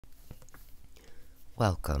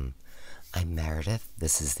Welcome. I'm Meredith.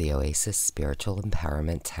 This is the Oasis Spiritual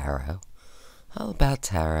Empowerment Tarot. All about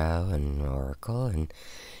tarot and oracle and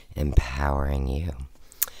empowering you.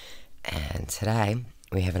 And today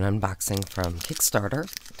we have an unboxing from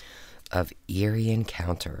Kickstarter of Eerie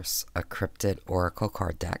Encounters, a Cryptid oracle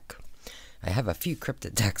card deck. I have a few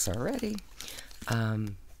Cryptid decks already,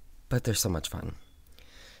 but they're so much fun.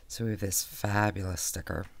 So we have this fabulous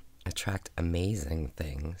sticker, Attract Amazing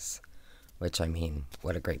Things. Which, I mean,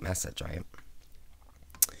 what a great message, right?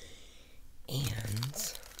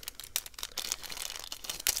 And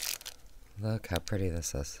look how pretty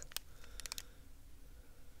this is.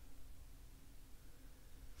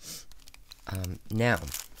 Now,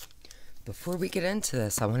 before we get into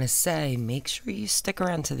this, I want to say, make sure you stick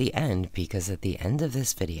around to the end, because at the end of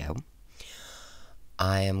this video,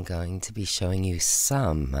 I am going to be showing you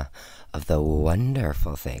some of the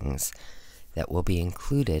wonderful things that will be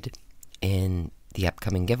included in the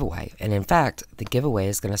upcoming giveaway. And in fact, the giveaway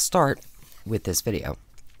is going to start with this video.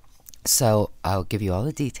 So I'll give you all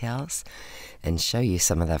the details and show you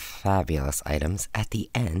some of the fabulous items at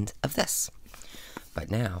the end of this.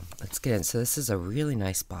 But now, let's get in. So this is a really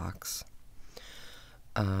nice box.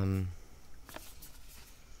 Now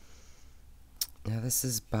this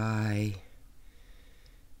is by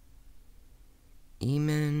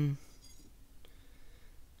Eamon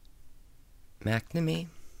McNamee.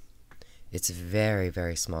 It's very,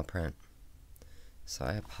 very small print. So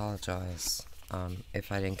I apologize if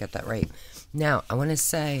I didn't get that right. Now, I want to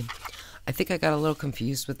say, I think I got a little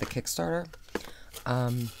confused with the Kickstarter.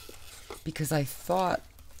 Because I thought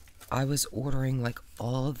I was ordering like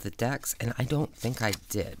all of the decks, and I don't think I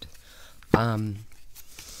did.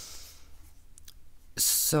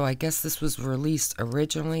 So I guess this was released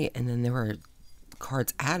originally, and then there were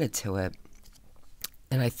cards added to it.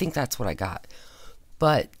 And I think that's what I got.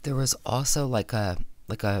 But there was also like a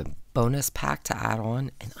bonus pack to add on,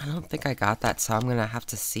 and I don't think I got that, so I'm gonna have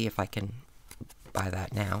to see if I can buy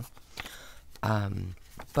that now.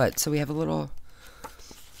 But so we have a little,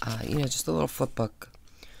 just a little flip book.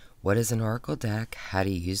 What is an oracle deck? How to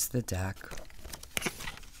use the deck?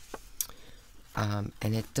 And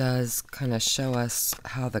it does kind of show us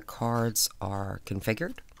how the cards are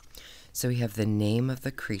configured. So we have the name of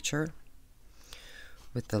the creature,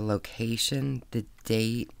 with the location, the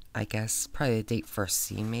date, I guess, probably the date first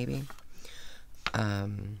seen, maybe.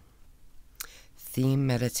 Theme,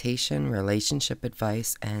 meditation, relationship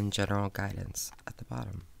advice, and general guidance at the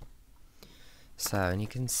bottom. So, and you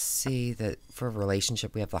can see that for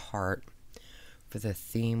relationship, we have the heart. For the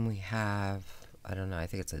theme, we have, I don't know, I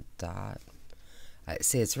think it's a dot.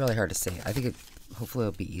 See, it's really hard to see. I think hopefully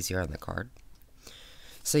it'll be easier on the card.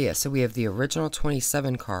 So yeah, so we have the original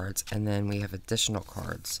 27 cards, and then we have additional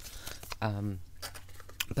cards.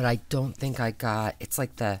 But I don't think I got, it's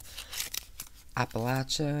like the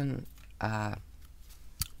Appalachian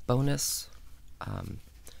bonus.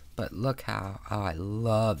 But look how I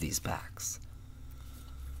love these backs.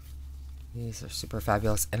 These are super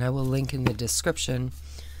fabulous. And I will link in the description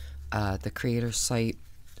the creator's site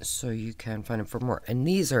so you can find them for more. And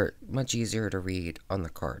these are much easier to read on the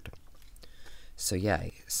card. So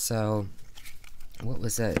yay. So what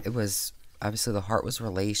was it? It was obviously the heart was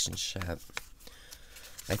relationship.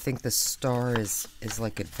 I think the star is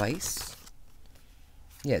like advice.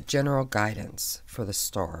 Yeah, general guidance for the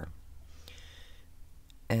star.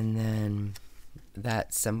 And then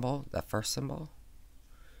that symbol, that first symbol,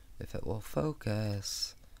 if it will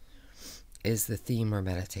focus, is the theme or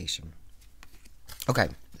meditation. Okay,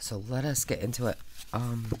 so let us get into it.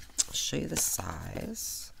 I'll show you the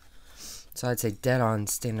size. So I'd say dead on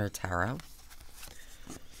standard tarot.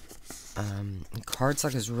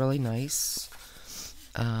 Cardstock is really nice.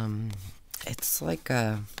 It's like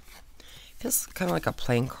feels kind of like a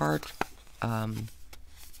playing card.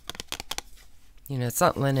 It's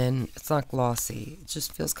not linen, it's not glossy. It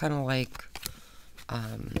just feels kind of like,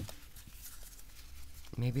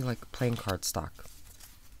 maybe like playing cardstock.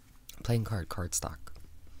 Playing cardstock.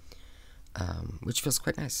 Which feels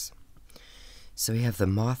quite nice. So we have the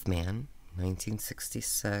Mothman,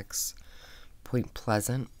 1966, Point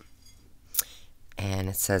Pleasant, and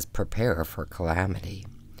it says, prepare for calamity.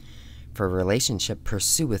 For relationship,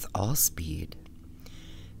 pursue with all speed.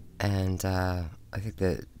 And I think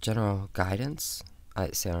the general guidance,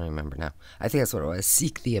 I don't remember now. I think that's what it was,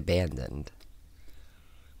 seek the abandoned.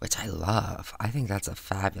 Which I love. I think that's a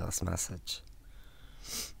fabulous message.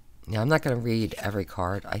 Now, I'm not going to read every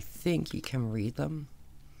card. I think you can read them.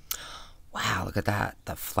 Wow, look at that.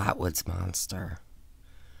 The Flatwoods Monster.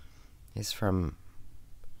 He's from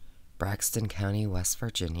Braxton County, West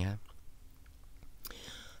Virginia.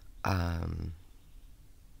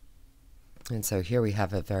 And so here we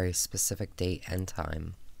have a very specific date and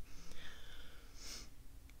time.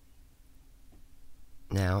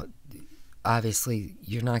 Now, obviously,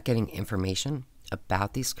 you're not getting information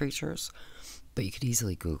about these creatures, but you could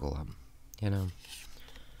easily Google them, you know.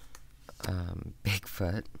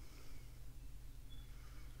 Bigfoot.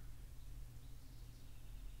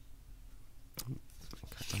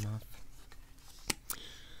 Cut them off.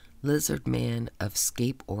 Lizard man of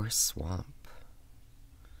scape or swamp.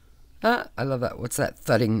 Ah, I love that. What's that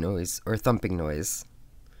thudding noise or thumping noise?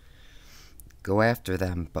 Go after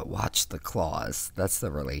them, but watch the claws. That's the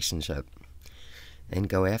relationship. And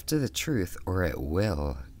go after the truth, or it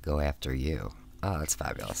will go after you. Oh, that's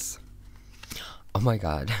fabulous. Oh my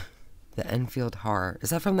god. The Enfield Horror. Is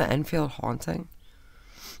that from the Enfield Haunting?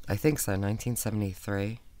 I think so,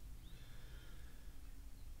 1973.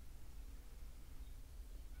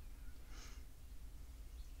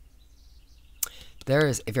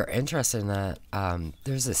 If you're interested in that,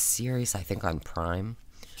 there's a series, I think, on Prime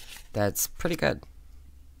that's pretty good.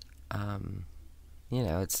 You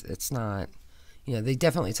know, it's not, you know, they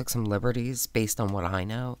definitely took some liberties based on what I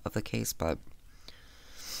know of the case, but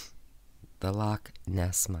the Loch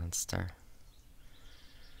Ness Monster.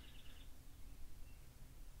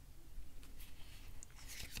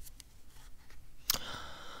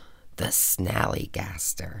 The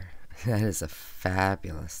Snallygaster. That is a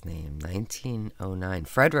fabulous name. 1909.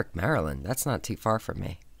 Frederick, Maryland. That's not too far from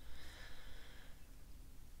me.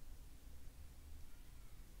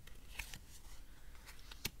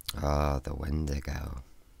 Oh, the Wendigo.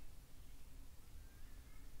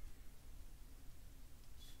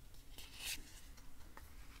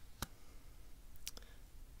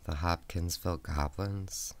 The Hopkinsville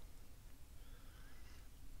Goblins.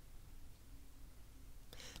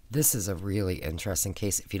 This is a really interesting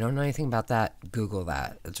case. If you don't know anything about that, Google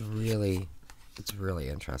that. It's really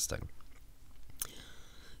interesting.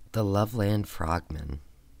 The Loveland Frogman.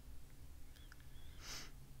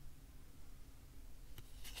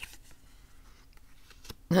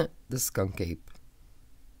 The Skunk Ape.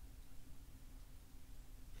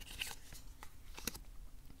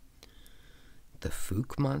 The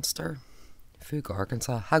Fook Monster. Fook,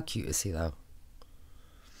 Arkansas. How cute is he, though?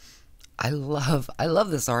 I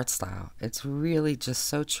love this art style. It's really just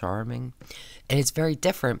so charming. And it's very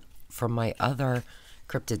different from my other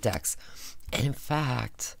cryptid decks. And in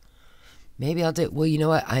fact, maybe I'll do, well, you know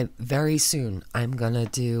what? Very soon, I'm going to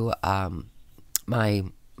do my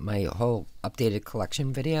whole updated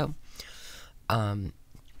collection video.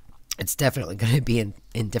 It's definitely going to be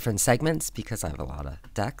in different segments because I have a lot of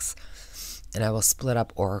decks. And I will split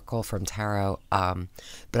up Oracle from Tarot. But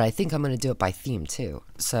I think I'm going to do it by theme too.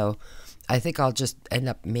 So I think I'll just end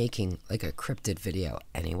up making like a cryptid video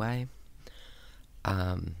anyway.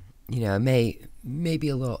 You know, it may be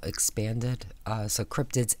a little expanded. So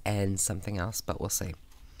cryptids and something else, but we'll see.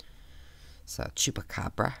 So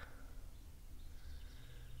Chupacabra.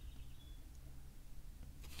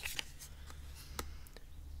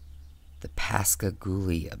 The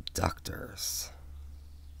Pascagoula Abductors.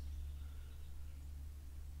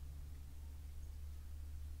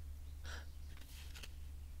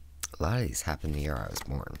 A lot of these happened the year I was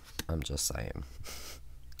born. I'm just saying.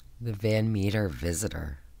 The Van Meter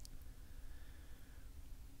Visitor.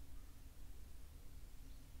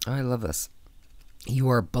 Oh, I love this. You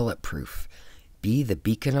are bulletproof. Be the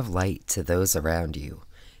beacon of light to those around you.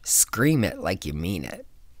 Scream it like you mean it.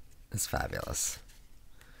 It's fabulous.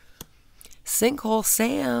 Sinkhole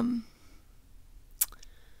Sam.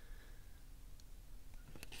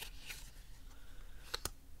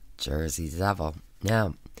 Jersey Devil.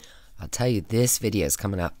 Now, I'll tell you, this video is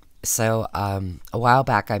coming up. So, a while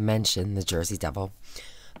back I mentioned the Jersey Devil.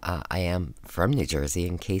 I am from New Jersey,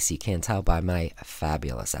 in case you can't tell by my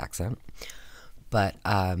fabulous accent. But,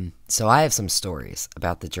 so I have some stories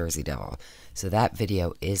about the Jersey Devil. So that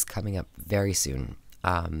video is coming up very soon.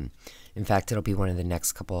 In fact, it'll be one of the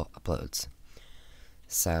next couple uploads.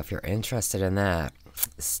 So if you're interested in that,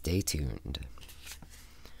 stay tuned.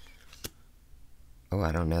 Oh,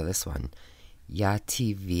 I don't know this one.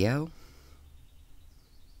 Yativio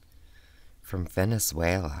from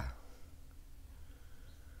Venezuela.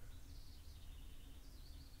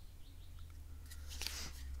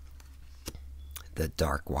 The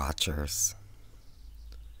Dark Watchers.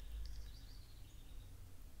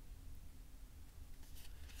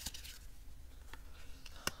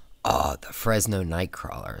 Oh, the Fresno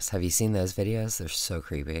Nightcrawlers. Have you seen those videos? They're so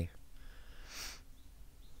creepy.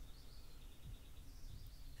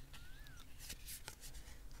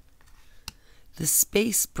 The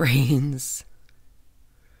Space Brains.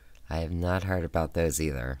 I have not heard about those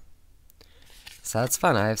either. So that's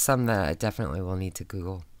fun. I have some that I definitely will need to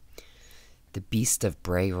Google. The Beast of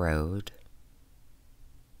Bray Road.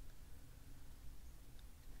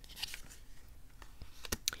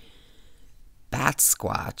 Bat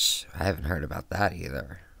Squatch. I haven't heard about that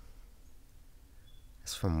either.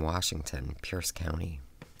 It's from Washington, Pierce County.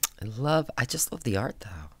 I just love the art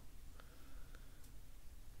though.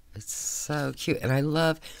 It's so cute. And I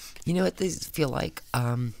love, you know what these feel like?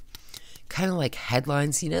 Kind of like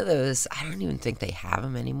headlines. You know those, I don't even think they have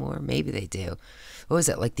them anymore. Maybe they do. What was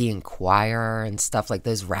it, like the Inquirer and stuff, like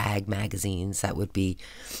those rag magazines that would be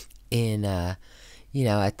in, you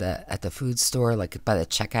know, at the food store, like by the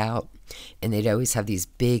checkout. And they'd always have these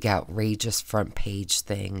big, outrageous front page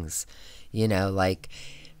things, you know, like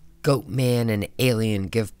Goat Man and Alien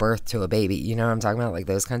give birth to a baby. You know what I'm talking about? Like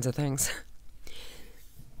those kinds of things.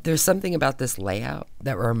 There's something about this layout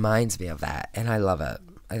that reminds me of that, and I love it.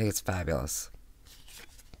 I think it's fabulous.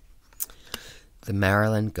 The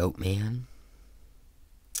Maryland Goat Man.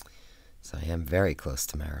 So I am very close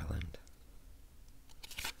to Maryland.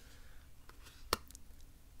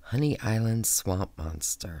 Honey Island Swamp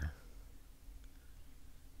Monster.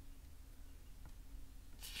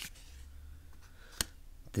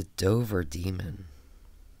 The Dover Demon.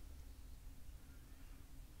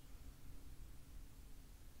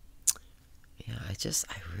 Yeah,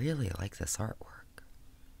 I really like this artwork.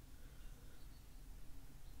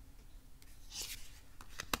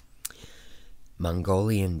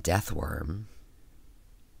 Mongolian Deathworm.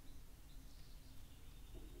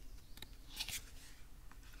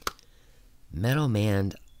 Metal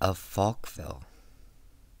Man of Falkville.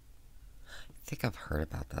 I think I've heard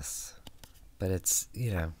about this, but it's,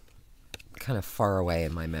 you know, kind of far away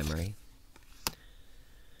in my memory.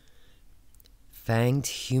 Fanged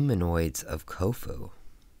Humanoids of Kofu.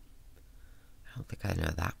 I don't think I know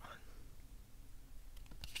that one.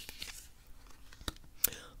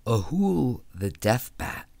 Ahul the Death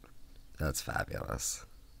Bat. That's fabulous.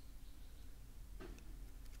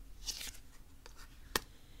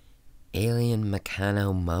 Alien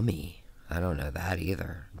Meccano Mummy. I don't know that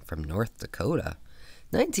either. From North Dakota.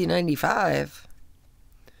 1995.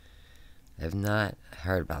 I have not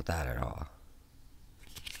heard about that at all.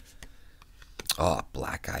 Oh,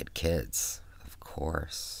 Black Eyed Kids. Of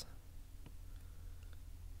course.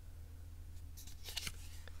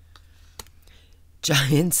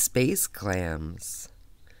 Giant Space Clams.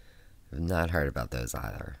 I've not heard about those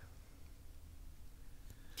either.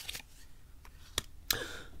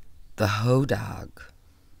 The Hodog.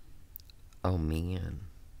 Oh man.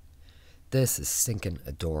 This is stinking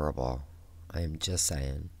adorable. I am just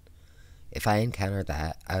saying. If I encountered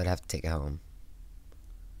that, I would have to take it home.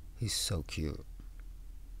 He's so cute.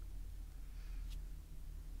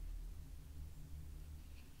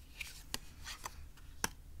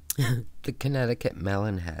 The Connecticut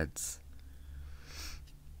Melon Heads.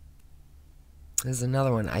 There's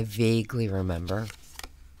another one I vaguely remember.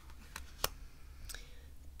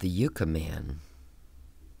 The Yucca Man.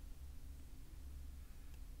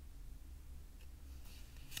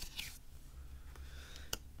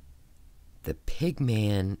 The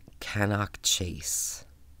Pigman Cannock Chase.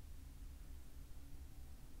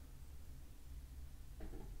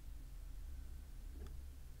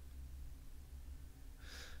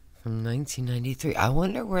 From 1993. I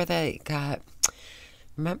wonder where they got...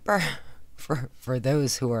 Remember, for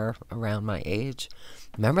those who are around my age,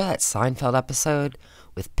 remember that Seinfeld episode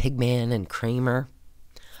with Pigman and Kramer?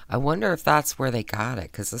 I wonder if that's where they got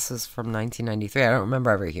it, because this is from 1993. I don't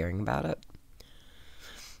remember ever hearing about it.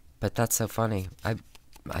 But that's so funny.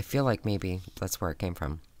 I feel like maybe that's where it came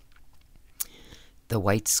from. The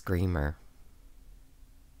White Screamer.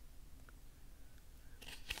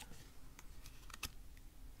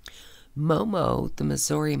 Momo, the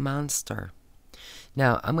Missouri Monster.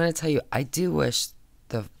 Now, I'm going to tell you, I do wish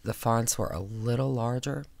the fonts were a little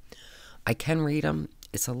larger. I can read them.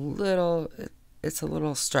 It's a little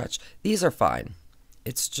stretch. These are fine.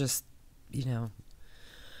 It's just, you know.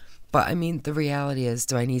 But, I mean, the reality is,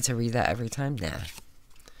 do I need to read that every time? Nah.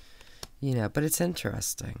 You know, but it's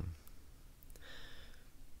interesting.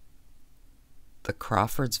 The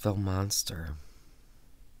Crawfordsville Monster.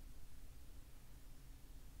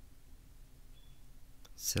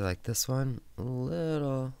 So, like this one, a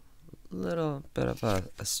little bit of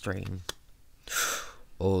a strain.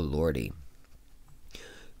 Oh, lordy.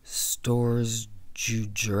 Stores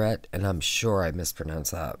Judret, and I'm sure I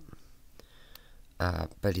mispronounced that.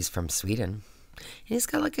 But he's from Sweden. He's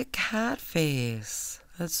got like a cat face.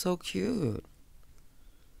 That's so cute.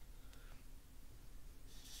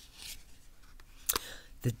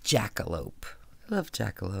 The Jackalope. I love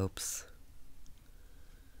jackalopes.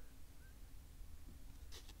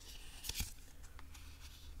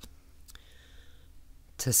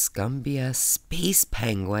 Tuscumbia space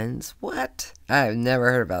penguins. What? I've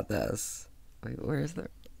never heard about this. Wait, where is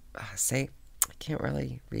there? See, I can't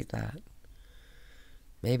really read that.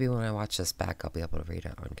 Maybe when I watch this back, I'll be able to read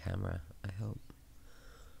it on camera. I hope.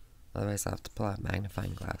 Otherwise, I'll have to pull out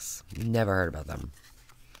magnifying glass. Never heard about them.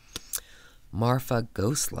 Marfa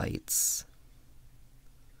ghost lights.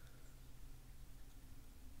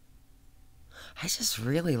 I just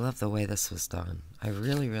really love the way this was done. I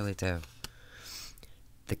really, really do.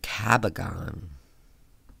 The Cabagon.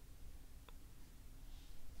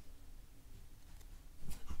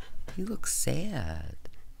 He looks sad.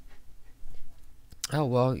 Oh,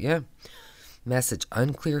 well, yeah. Message: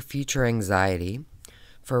 unclear future anxiety.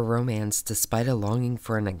 For romance, despite a longing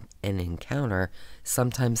for an encounter,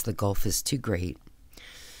 sometimes the gulf is too great.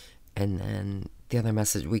 And then the other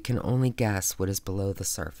message: we can only guess what is below the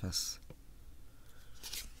surface.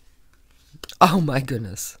 Oh my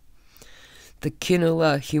goodness. The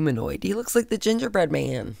Kinula humanoid. He looks like the gingerbread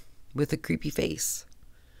man with a creepy face.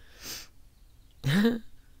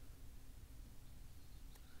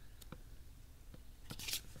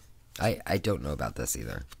 I don't know about this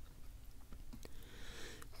either.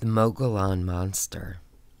 The Mogollon monster.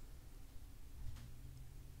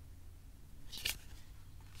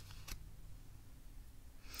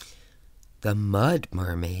 The mud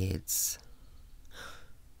mermaids.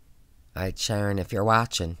 Alright, Sharon, if you're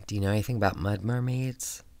watching, do you know anything about mud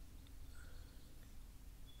mermaids?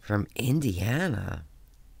 From Indiana.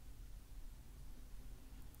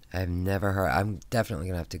 I've never heard. I'm definitely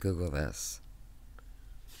going to have to Google this.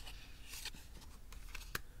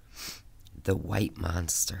 The white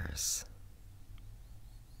monsters.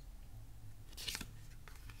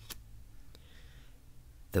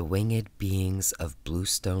 The winged beings of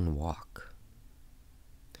Bluestone Walk.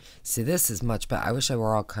 See, this is much better. I wish I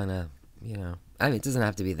were all kind of, you know, I mean, it doesn't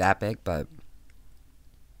have to be that big, but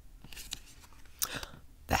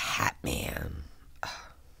the Hat Man.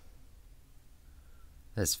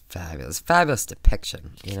 That's fabulous. Fabulous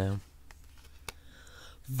depiction, you know.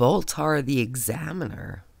 Voltar the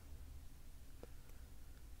Examiner.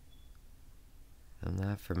 I'm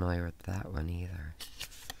not familiar with that one either.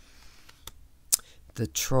 The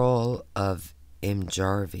Troll of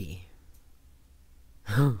Imjarvi.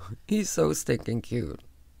 He's so stinking cute.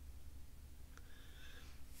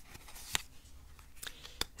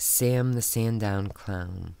 Sam the Sandown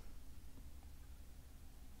Clown.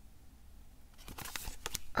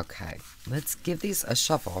 Okay, let's give these a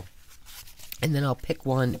shuffle. And then I'll pick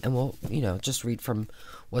one and we'll, you know, just read from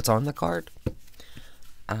what's on the card.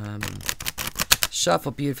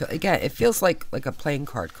 Shuffle beautifully. Again, it feels like a playing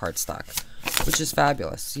cardstock, which is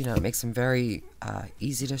fabulous. You know, it makes them very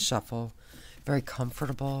easy to shuffle, very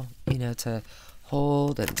comfortable, you know, to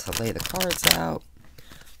hold and to lay the cards out.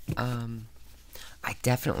 I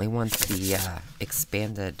definitely want the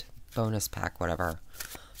expanded bonus pack, whatever.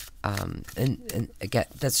 And again,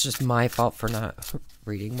 that's just my fault for not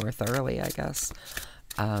reading more thoroughly, I guess.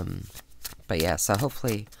 But yeah, so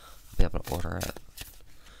hopefully I'll be able to order it.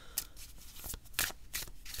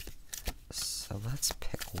 So let's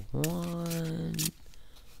pick one.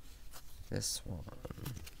 This one.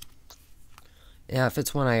 Yeah, if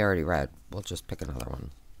it's one I already read, we'll just pick another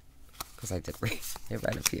one. Because I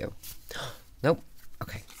read a few. Nope.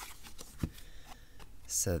 Okay.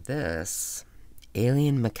 So this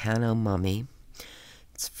Alien Meccano Mummy.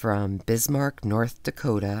 It's from Bismarck, North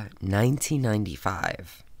Dakota,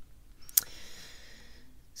 1995.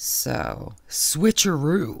 So,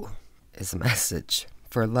 switcheroo is a message.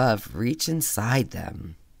 For love, reach inside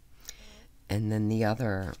them. And then the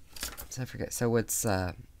other, I forget. So it's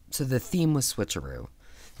so the theme was switcheroo.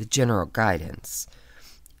 The general guidance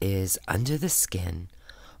is under the skin.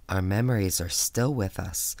 Our memories are still with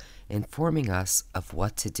us, informing us of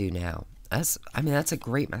what to do now. That's a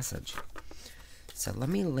great message. So let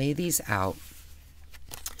me lay these out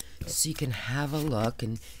so you can have a look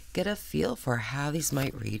and get a feel for how these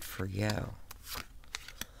might read for you.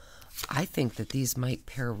 I think that these might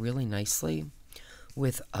pair really nicely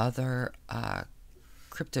with other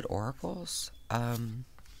cryptid oracles. I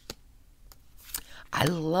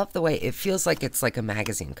love the way it feels like it's like a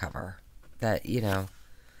magazine cover. That, you know,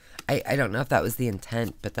 I don't know if that was the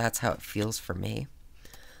intent, but that's how it feels for me.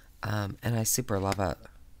 And I super love it.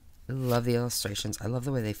 I love the illustrations. I love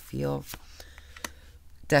the way they feel.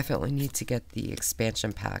 Definitely need to get the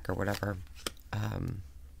expansion pack or whatever.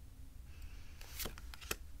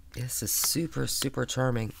 This is super, super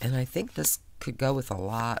charming. And I think this could go with a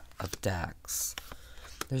lot of decks.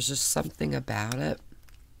 There's just something about it.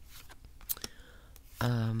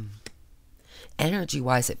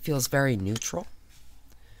 Energy-wise, it feels very neutral.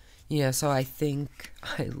 Yeah, so I think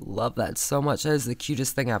I love that so much. That is the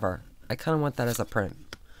cutest thing ever. I kind of want that as a print.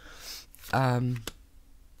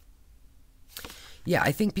 Yeah,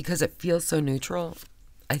 I think because it feels so neutral,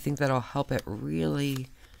 I think that'll help it really,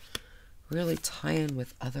 really tie in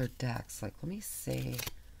with other decks. Like, let me see.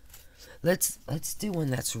 Let's do one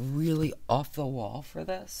that's really off the wall for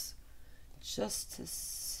this, just to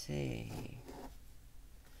see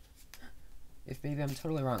if maybe I'm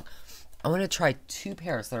totally wrong. I want to try 2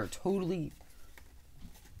 pairs that are totally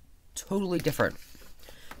different,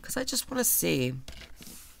 because I just want to see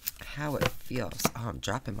how it feels. Oh, I'm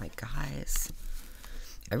dropping my guys.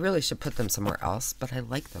 I really should put them somewhere else, but I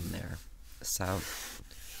like them there. So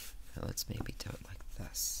let's maybe do it like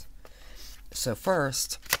this. So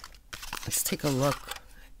first, let's take a look.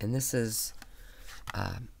 And this is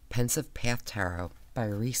Pensive Path Tarot by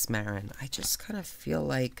Reese Marin. I just kind of feel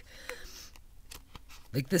like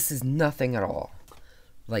this is nothing at all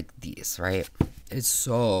like these, right? It's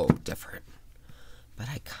so different. But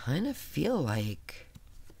I kind of feel like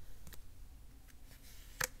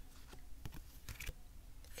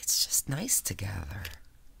it's just nice together.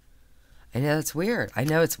 I know it's weird. I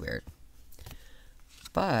know it's weird.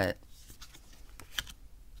 But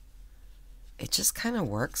it just kind of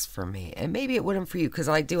works for me. And maybe it wouldn't for you, because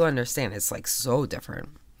I do understand it's like so different.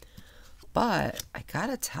 But I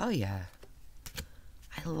gotta tell you,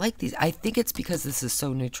 I like these. I think it's because this is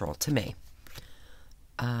so neutral to me.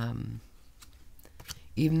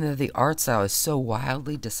 Even though the art style is so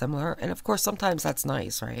wildly dissimilar. And of course, sometimes that's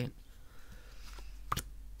nice, right?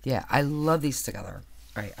 Yeah, I love these together.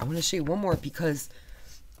 All right, I want to show you one more, because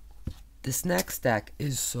this next deck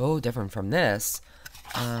is so different from this.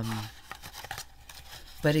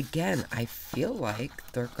 But again, I feel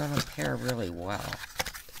like they're going to pair really well.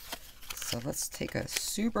 So let's take a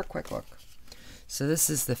super quick look. So this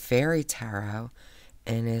is the Fairy Tarot,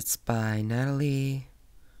 and it's by Natalie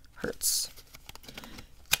Hertz.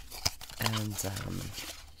 And,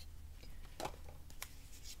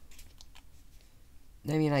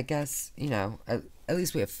 I mean, I guess, you know, at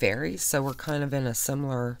least we have fairies, so we're kind of in a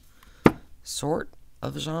similar sort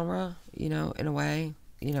of genre, you know, in a way.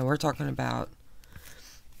 You know, we're talking about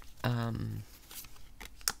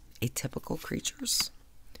atypical creatures,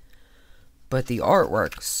 but the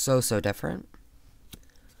artwork so different.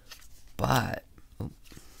 But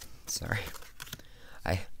sorry,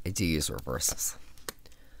 I do use reversals.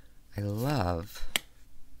 I love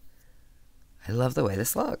the way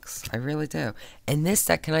this looks. I really do. And this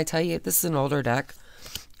deck, can I tell you, this is an older deck,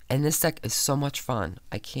 and this deck is so much fun.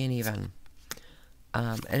 I can't even.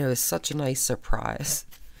 And it was such a nice surprise.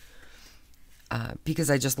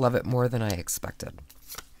 Because I just love it more than I expected.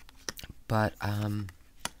 But,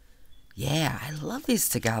 yeah, I love these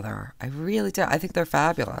together. I really do. I think they're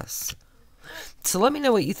fabulous. So let me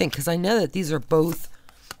know what you think, because I know that these are both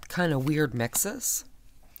kind of weird mixes.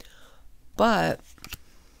 But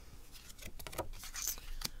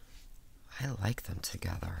I like them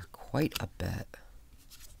together quite a bit.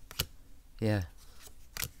 Yeah.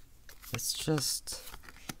 It's just,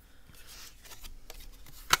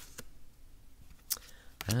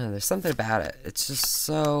 I don't know, there's something about it. It's just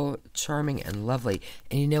so charming and lovely.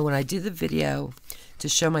 And you know, when I do the video to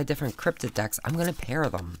show my different cryptid decks, I'm going to pair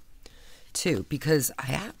them too, because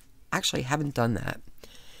I actually haven't done that.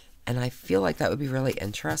 And I feel like that would be really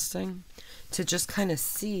interesting to just kind of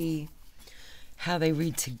see how they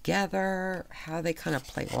read together, how they kind of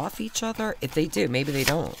play off each other. If they do, maybe they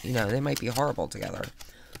don't. You know, they might be horrible together.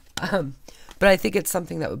 But I think it's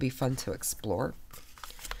something that would be fun to explore.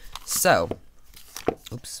 So,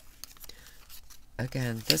 oops.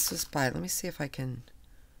 Again, this was by, let me see if I can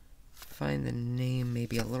find the name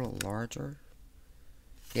maybe a little larger.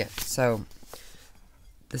 Yeah, so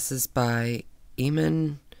this is by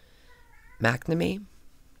Eamon McNamee.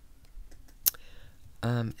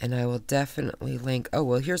 And I will definitely link, oh,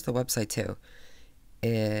 well, here's the website too.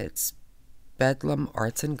 It's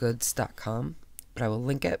bedlamartsandgoods.com, but I will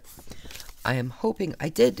link it. I am hoping, I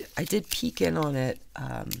did peek in on it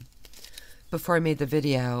before I made the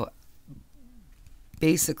video,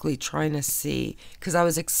 basically trying to see, because I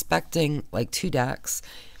was expecting like 2 decks,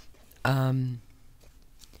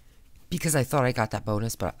 because I thought I got that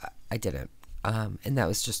bonus, but I didn't. And that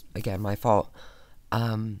was just, again, my fault.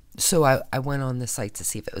 So I went on the site to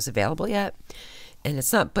see if it was available yet, and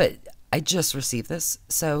it's not, but I just received this.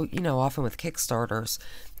 So, you know, often with Kickstarters,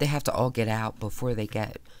 they have to all get out before they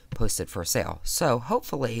get posted for sale. So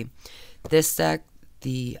hopefully this deck,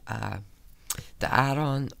 the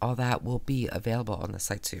add-on, all that will be available on the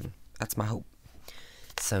site soon. That's my hope.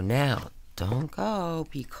 So now, don't go,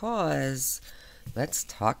 because let's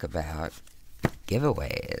talk about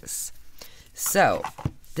giveaways. So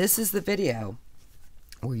this is the video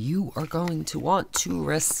where you are going to want to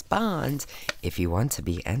respond if you want to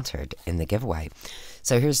be entered in the giveaway.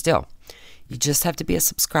 So here's the deal. You just have to be a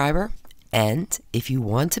subscriber, and if you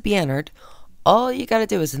want to be entered, all you got to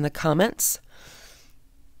do is in the comments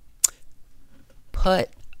put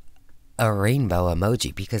a rainbow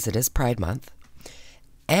emoji, because it is Pride Month,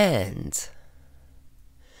 and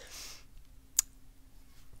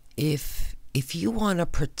if you want a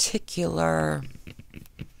particular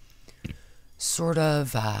sort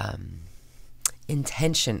of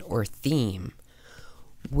intention or theme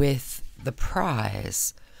with the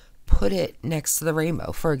prize, put it next to the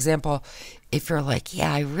rainbow. For example, if you're like,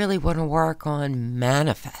 yeah, I really want to work on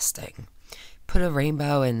manifesting, put a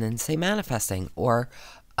rainbow and then say manifesting, or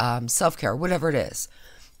self-care, whatever it is.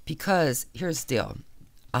 Because here's the deal.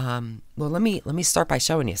 Well, let me start by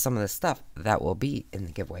showing you some of the stuff that will be in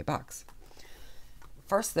the giveaway box.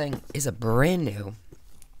 First thing is a brand new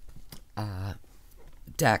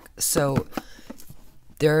deck. So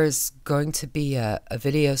there's going to be a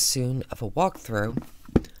video soon of a walkthrough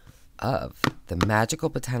of the Magical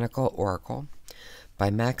Botanical Oracle by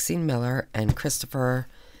Maxine Miller and Christopher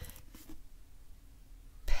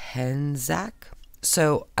Penzak.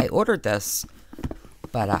 So I ordered this,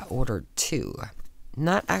 but I ordered two.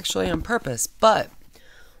 Not actually on purpose, but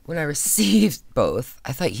when I received both,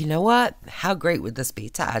 I thought, you know what? How great would this be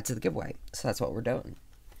to add to the giveaway? So that's what we're doing.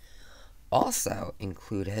 Also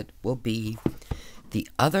included will be the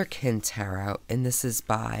other Kin Tarot, and this is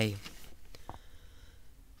by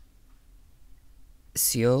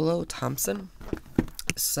Ciolo Thompson.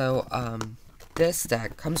 So this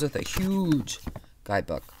deck comes with a huge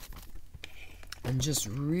guidebook. And just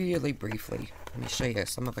really briefly, let me show you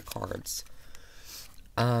some of the cards.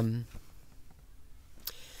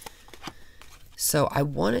 So I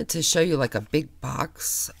wanted to show you like a big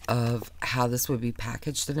box of how this would be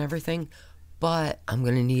packaged and everything, but I'm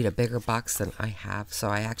going to need a bigger box than I have. So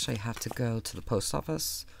I actually have to go to the post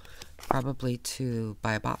office probably to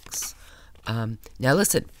buy a box. Now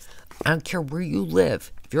listen, I don't care where you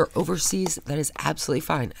live. If you're overseas, that is absolutely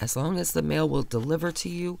fine. As long as the mail will deliver to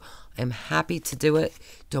you, I'm happy to do it.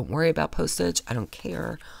 Don't worry about postage. I don't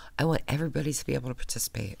care. I want everybody to be able to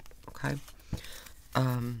participate. Okay?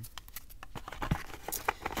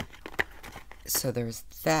 So there's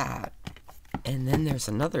that. And then there's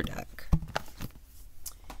another deck.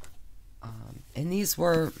 And these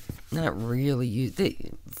were not really used.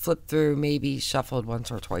 They flipped through, maybe shuffled once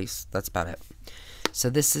or twice. That's about it. So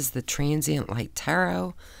this is the Transient Light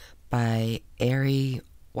Tarot by Eerie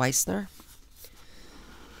Weissner.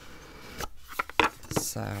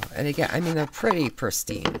 So, and again, I mean, they're pretty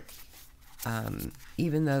pristine.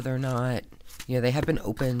 Even though they're not, you know, they have been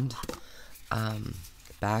opened. The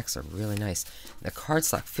backs are really nice. The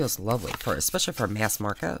cardstock feels lovely, especially for mass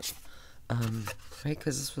market. Right,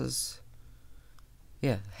 because this was,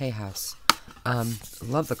 yeah, Hay House.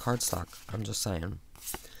 Love the cardstock, I'm just saying.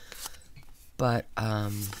 But,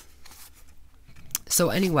 so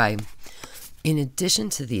anyway, in addition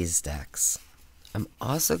to these decks, I'm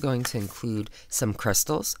also going to include some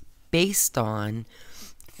crystals based on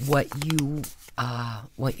what you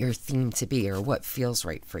want your theme to be, or what feels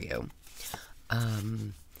right for you.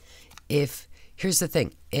 Here's the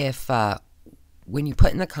thing, when you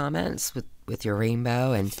put in the comments with your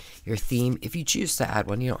rainbow and your theme, if you choose to add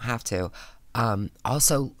one, you don't have to.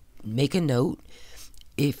 Also make a note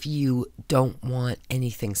if you don't want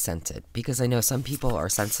anything scented, because I know some people are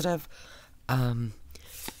sensitive.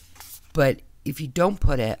 But if you don't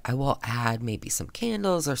put it, I will add maybe some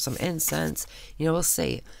candles or some incense. You know, we'll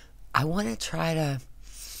see. I want to try to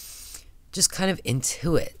just kind of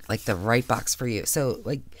intuit like the right box for you. So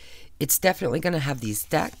like, it's definitely going to have these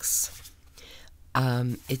decks.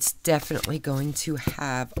 It's definitely going to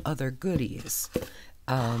have other goodies.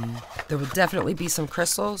 There will definitely be some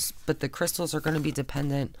crystals, but the crystals are going to be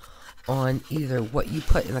dependent on either what you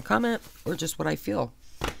put in the comment or just what I feel.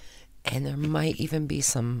 And there might even be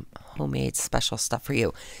some homemade special stuff for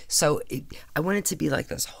you. So I want it to be like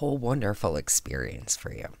this whole wonderful experience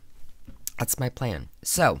for you. That's my plan.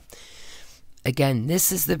 So again,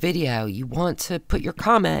 this is the video. You want to put your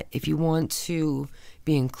comment if you want to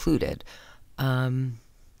be included. I'm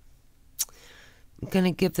going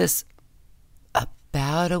to give this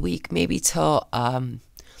about a week, maybe till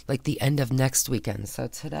like the end of next weekend. So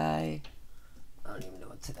today, I don't even know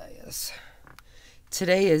what today is.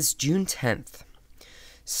 Today is June 10th.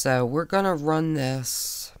 So we're going to run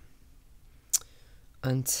this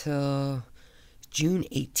until June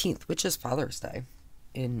 18th, which is Father's Day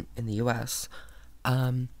in the U.S.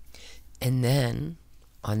 And then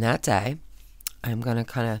on that day, I'm going to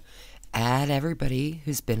kind of add everybody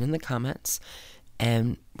who's been in the comments,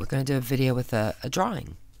 and we're going to do a video with a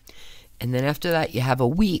drawing. And then after that, you have a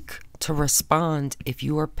week to respond if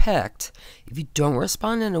you are picked. If you don't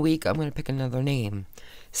respond in a week, I'm going to pick another name.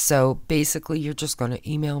 So basically, you're just going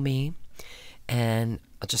to email me, and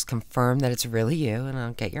I'll just confirm that it's really you, and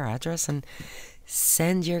I'll get your address and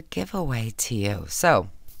send your giveaway to you. So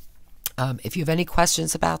if you have any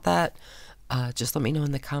questions about that, just let me know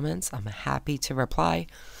in the comments. I'm happy to reply.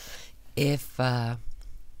 If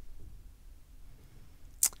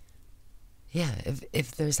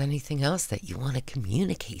there's anything else that you want to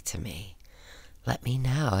communicate to me, let me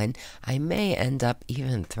know. And I may end up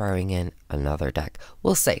even throwing in another deck.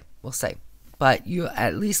 We'll see. But you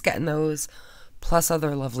at least getting those, plus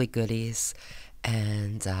other lovely goodies.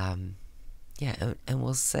 And and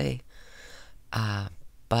we'll see.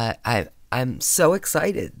 But I'm so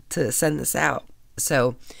excited to send this out.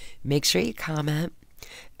 So make sure you comment.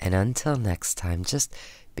 And until next time, just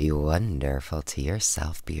be wonderful to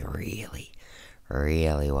yourself. Be really,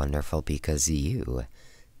 really wonderful, because you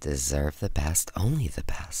deserve the best, only the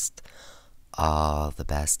best, all the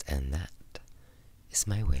best. And that is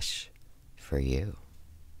my wish for you.